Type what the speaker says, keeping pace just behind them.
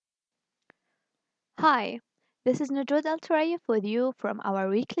Hi, this is Najud Al Turayef with you from our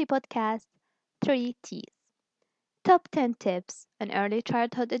weekly podcast, 3 T's Top 10 Tips on Early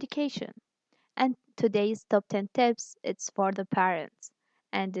Childhood Education. And today's top 10 tips it's for the parents,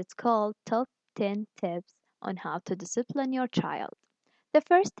 and it's called Top 10 Tips on How to Discipline Your Child. The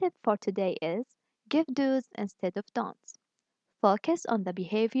first tip for today is give do's instead of don'ts. Focus on the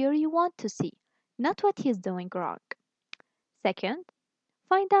behavior you want to see, not what he's doing wrong. Second,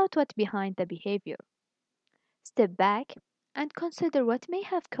 find out what behind the behavior. Step back and consider what may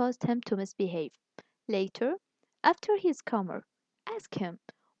have caused him to misbehave. Later, after he's calmer, ask him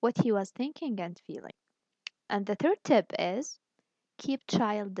what he was thinking and feeling. And the third tip is keep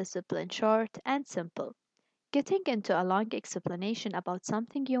child discipline short and simple. Getting into a long explanation about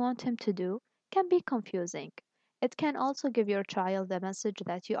something you want him to do can be confusing. It can also give your child the message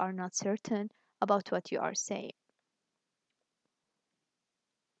that you are not certain about what you are saying.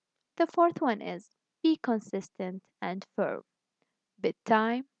 The fourth one is be consistent and firm.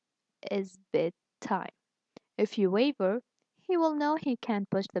 Bedtime is bedtime. If you waver, he will know he can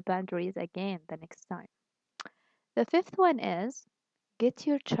push the boundaries again the next time. The fifth one is get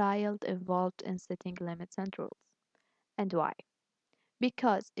your child involved in setting limits and rules. And why?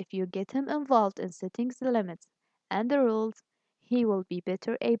 Because if you get him involved in setting the limits and the rules, he will be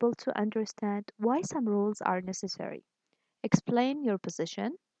better able to understand why some rules are necessary. Explain your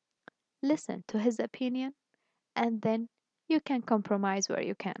position, listen to his opinion, and then you can compromise where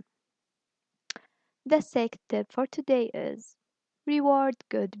you can. The sixth tip for today is reward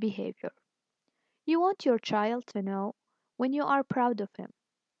good behavior. You want your child to know when you are proud of him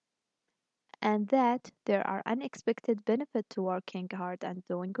and that there are unexpected benefits to working hard and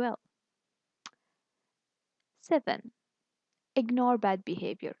doing well. 7. Ignore bad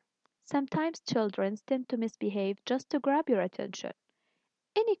behavior. Sometimes children tend to misbehave just to grab your attention.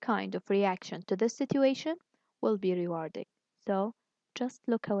 Any kind of reaction to this situation will be rewarding. So just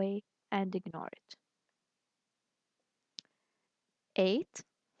look away and ignore it. 8.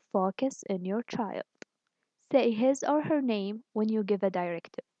 Focus in your child. Say his or her name when you give a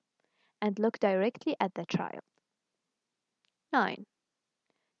directive and look directly at the child. 9.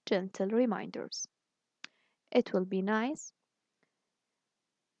 Gentle reminders. It will be nice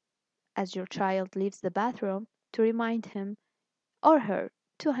as your child leaves the bathroom to remind him or her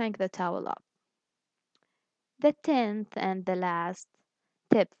to hang the towel up. The 10th and the last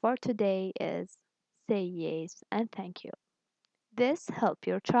tip for today is say yes and thank you. This help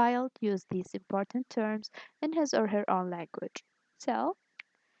your child use these important terms in his or her own language. So,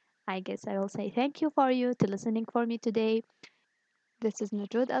 I guess I will say thank you for you to listening for me today. This is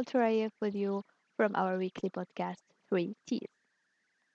Najud Al Turayef with you from our weekly podcast, 3 T's.